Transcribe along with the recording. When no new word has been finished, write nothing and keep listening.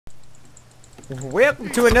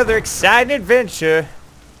Welcome to another exciting adventure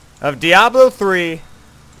of Diablo 3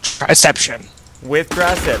 TriCeption. with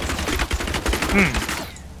TriCeption.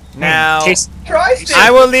 Now, TriCeption. I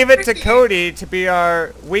will leave it to Cody to be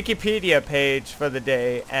our Wikipedia page for the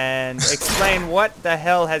day and explain what the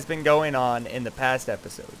hell has been going on in the past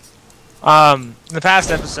episodes. In the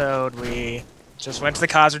past episode, we just went to the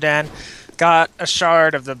Khazardan, got a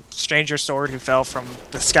shard of the stranger's sword who fell from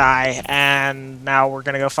the sky, and now we're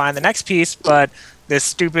gonna go find the next piece, but this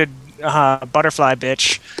stupid butterfly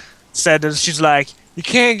bitch said that she's like, you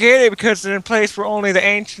can't get it because it's in a place where only the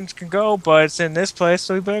ancients can go, but it's in this place,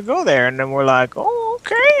 so we better go there. And then we're like, oh,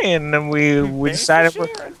 okay, and then we decided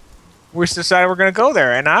we're gonna go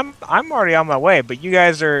there, and I'm already on my way, but you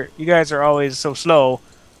guys are always so slow,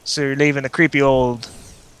 so you're leaving the creepy old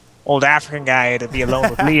African guy to be alone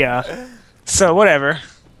with Leah. So whatever,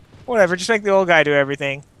 just make the old guy do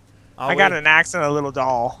everything. I got an axe and a little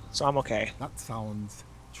doll, so I'm okay. That sounds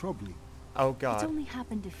troubling. Oh god.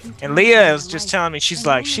 And Leah is just telling me, she's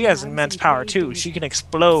like, she has immense power too. She can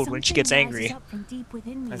explode when she gets angry.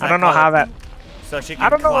 I don't know how that... So she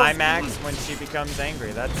can climax when she becomes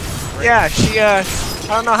angry. That's great. Yeah, I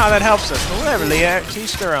don't know how that helps us, but whatever, Leah,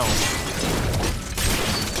 teach their own. I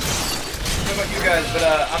don't know about you guys, but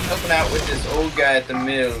I'm helping out with this old guy at the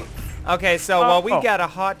mill. Okay, so while we got a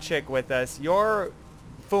hot chick with us, you're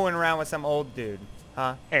fooling around with some old dude,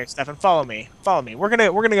 huh? Here, Stefan, follow me. Follow me. We're gonna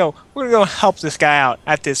go help this guy out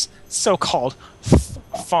at this so-called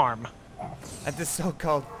farm. At this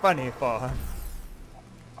so-called funny farm.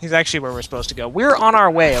 He's actually where we're supposed to go. We're on our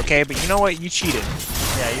way, okay? But you know what? You cheated.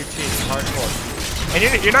 Yeah, you cheated hardcore. And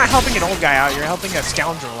you're not helping an old guy out. You're helping a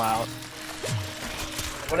scoundrel out.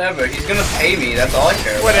 Whatever. He's gonna pay me. That's all I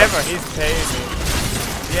care about. Whatever. He's paying me.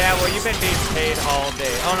 Yeah, well, you've been being paid all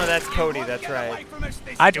day. Oh no, that's Cody. That's right.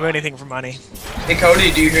 I'd do anything for money. Hey Cody,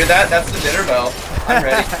 do you hear that? That's the dinner bell. I'm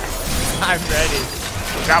ready. I'm ready.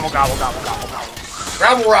 Gobble, gobble, gobble, gobble, gobble.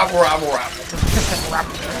 Rabble, rabble, rabble, rabble.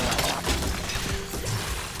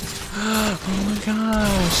 Oh my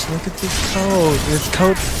gosh, look at this coat. This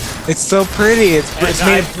coat, it's so pretty. It's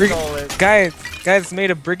made of guys, it's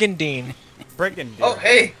made of brigandine. Brigandine. Oh,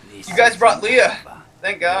 hey, you guys brought Leah.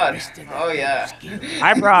 Thank God. Oh, yeah.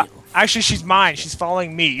 Actually, she's mine. She's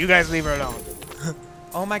following me. You guys leave her alone.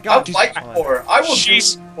 Oh my god. I'll fight for her. I will do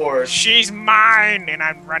for her. She's mine, and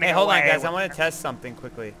I'm running away. Hey, hold on, guys. I want to test something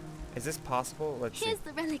quickly. Is this possible? Let's see. Here's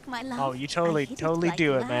the relic, my love. Oh, you totally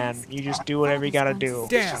do it, man. You just do whatever you gotta do.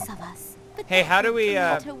 Damn. Hey, how do we,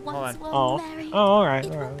 hold on. Oh, alright.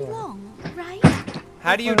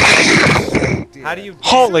 How do you... How do you...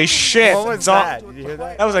 Holy shit! What was that? Did you hear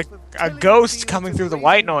that? That was a ghost coming through the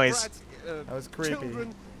white noise. That was creepy. It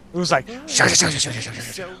was like... Sell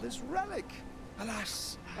this relic.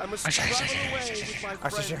 Alas, I must travel away with my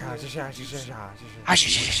friends.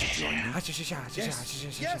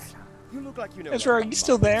 You look like you know. Ezra, are you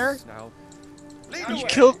still there? Now. You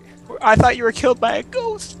killed... I thought you were killed by a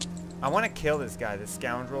ghost. I want to kill this guy, this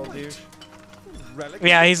scoundrel dude.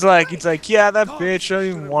 Yeah, he's like, yeah, that bitch, I don't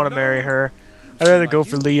even want to marry her. I'd rather go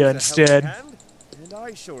for Leah instead. And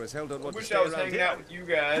I sure as hell don't want to Wish I was hanging out with you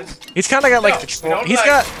guys. He's kind of got like the troll. He's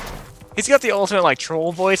got the ultimate like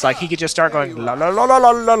troll voice. Like he could just start going la la la la la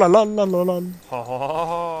la la la la la la.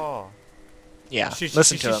 Oh. Yeah,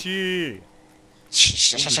 listen to him.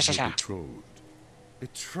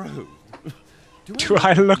 Betrothed. Do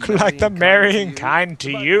I look like the marrying kind to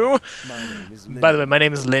you? By the way, my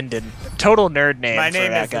name is Lyndon. Total nerd name. My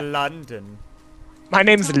name is London. My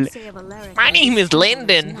name is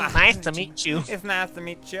Lyndon. Nice to meet you. It's nice to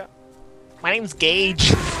meet you. My name's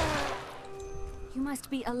Gage. You must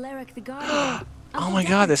be Alaric the Guardian. Oh my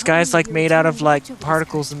god, this guy's like made out of like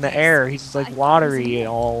particles in the air. He's like watery and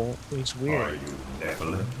all. He's weird. Are you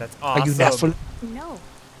Nephilim? That's awesome. Are you Nephilim? No.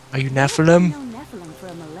 Are you Nephilim? No Nephilim for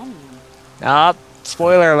a millennium. Ah,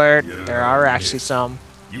 spoiler alert. There are actually some.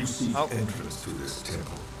 You seek entrance to this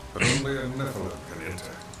temple, but only a Nephilim can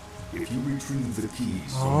enter. If you retrieve the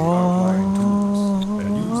keys from the outlying tombs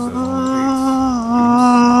and use them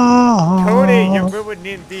on Cody, you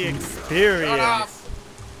ruined the experience.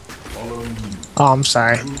 follow me. Oh, I'm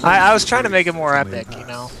sorry. I was trying to make it more epic, you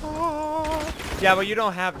know. Yeah, but you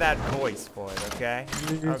don't have that voice for it, okay?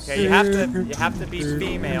 Okay, you have to be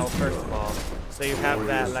female first of all. So you have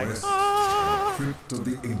that like Crypt of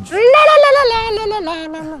the ancient.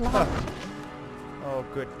 Oh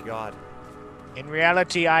good god. In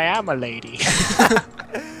reality, I am a lady.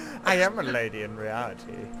 I am a lady in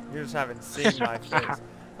reality. You just haven't seen my face.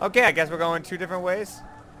 Okay, I guess we're going two different ways.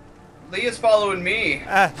 Leah's following me.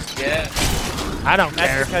 Yeah. I don't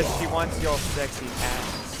care. That's because she wants your sexy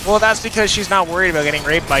ass. Well, that's because she's not worried about getting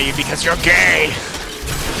raped by you because you're gay.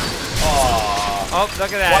 Aww. Oh,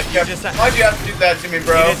 look at that. Why'd you have to do that to me,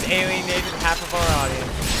 bro? You just alienated half of our audience.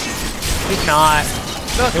 Did not.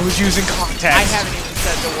 Look, it was using context. I haven't even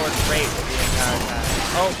said the word rape the entire time.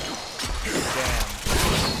 Oh,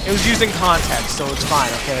 damn. It was using context, so it's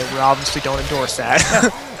fine, okay? We obviously don't endorse that.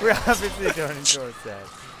 We obviously don't endorse that.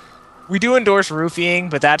 We do endorse roofing,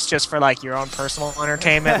 but that's just for like your own personal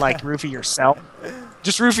entertainment, like roofie yourself.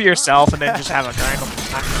 Just roofie yourself and then just have a grand old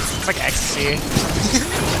time. It's like ecstasy.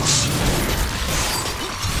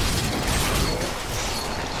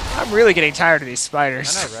 I'm really getting tired of these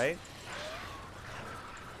spiders. I know, right?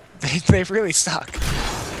 They really suck.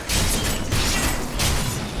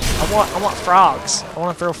 I want frogs. I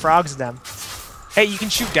want to throw frogs at them. Hey, you can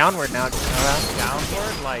shoot downward now. Did you know that?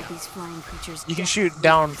 Downward, like These flying creatures. You can shoot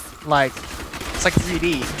down like it's like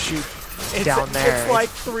 3D. You can shoot down there. It's like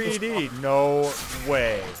 3D. No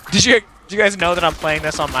way. Did you guys know that I'm playing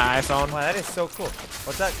this on my iPhone? Wow, that is so cool.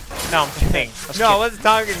 What's that? No, I'm kidding. No, I wasn't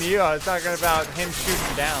talking to you. I was talking about him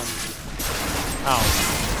shooting down. Oh.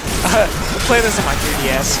 We'll play this on my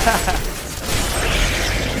 3DS.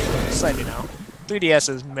 Just let you know. 3DS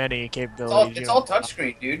has many capabilities. It's all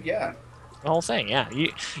touchscreen, dude. Yeah. The whole thing, yeah.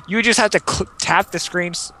 You would just have to tap the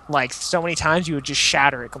screen like so many times, you would just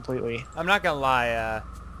shatter it completely. I'm not gonna lie.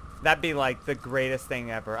 That'd be like the greatest thing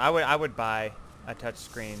ever. I would buy a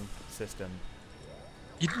touchscreen system.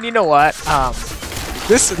 You know what?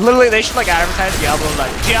 This literally they should like advertise Diablo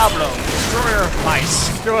like Diablo, destroyer of mice.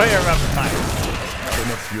 Destroyer of mice.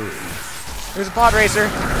 There's a pod racer.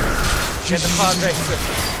 Get the pod racer.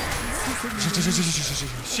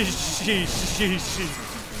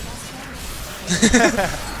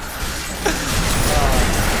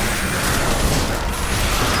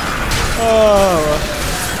 Oh.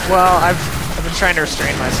 Well, I've been trying to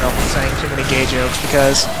restrain myself from saying too many gay jokes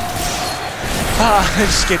because I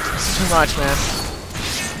just get it's too much, man.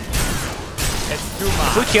 It's too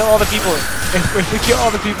much. If we kill all the people, if we kill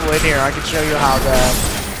all the people in here, I can show you how the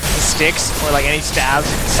sticks or like any stabs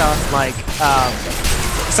sound like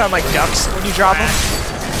ducks when you drop them.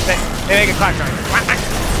 They make a quack noise.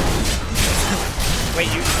 Wait,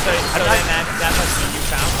 so then that must be you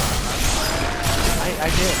found one, huh? I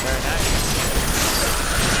did. Very nice.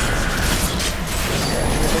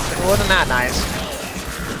 It wasn't that nice.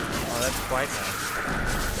 Oh, that's quite nice.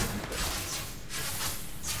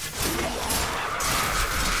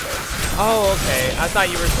 Oh, okay. I thought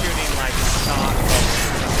you were shooting like stock.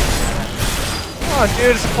 Oh,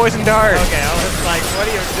 dude, it's a poison dart. Okay, I was like, what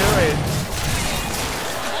are you doing?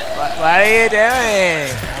 What are you doing?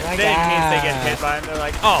 Oh my In case they get hit by him, they're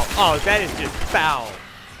like, oh, that is just foul.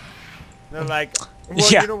 They're like, well,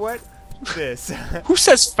 Yeah. you know what? This. Who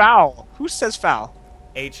says foul? Who says foul?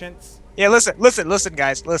 Ancients? Yeah, listen,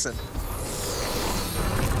 guys, listen.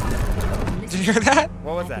 Did you hear that?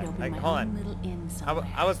 What was that? Like, hold on.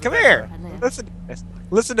 I was Come here. Listen to this.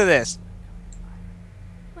 Listen to this.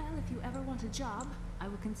 Well, if you ever want a job, I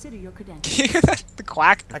will consider your credentials. Can you hear that? The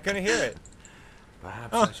quack? I couldn't hear it. Perhaps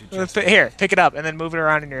Oh, I should just... here, pick it up and then move it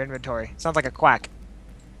around in your inventory. Sounds like a quack.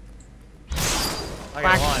 Okay,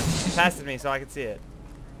 Quack. hold on. Pass it to me so I can see it.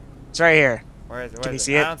 It's right here. Where is it? Can you is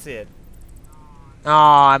see I it? don't see it.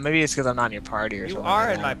 Aw, maybe it's because I'm not in your party or You something. are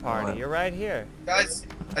like in my that. party. You're right here. Guys,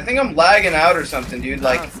 I think I'm lagging out or something, dude. I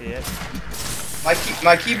Like, don't see it.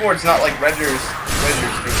 my keyboard's not like registering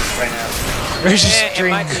right now. Where's your It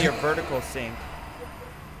string? might be your vertical sync.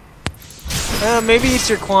 Maybe it's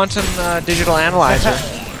your quantum digital analyzer.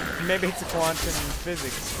 Maybe it's a quantum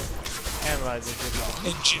physics analyzer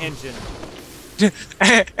engine.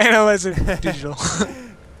 Analyzer digital.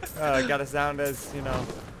 Gotta sound as, you know,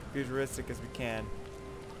 futuristic as we can.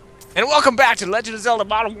 And welcome back to Legend of Zelda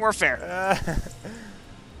Modern Warfare.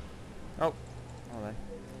 Oh, hold on.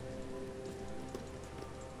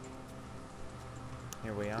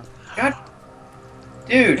 Here we are. God,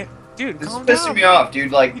 dude, Dude, this is calm pissing down. me off,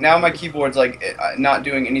 dude. Like, now my keyboard's like not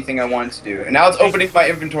doing anything I want it to do, and now it's opening my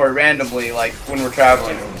inventory randomly, like when we're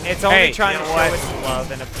traveling. It's only Hey, trying you to know show what? its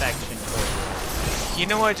love and affection for You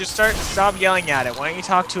know what? Just stop yelling at it. Why don't you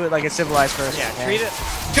talk to it like a civilized person? you. Yeah, okay? treat it.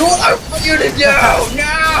 Do what I want you to do!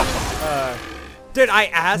 No! Dude, I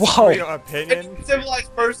asked Whoa. for your opinion. A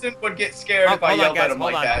civilized person would get scared Oh, if I hold on, yelled guys, at him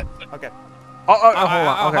hold like on. that. Okay. Oh, hold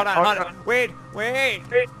on. Okay. Hold on. Wait.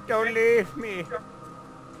 Don't leave me.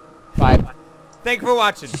 Bye. Thank you for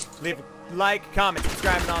watching. Leave a like, comment,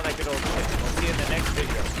 subscribe, and all that good old shit. We'll see you in the next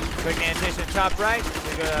video. Click the annotation top right.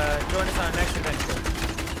 Join us on our next adventure.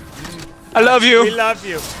 I love you. We love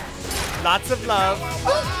you. Lots of love.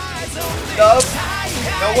 Love?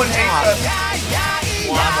 No one hates us.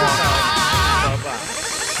 Lots of love.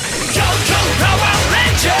 Bye-bye. Power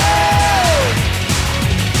Ranger!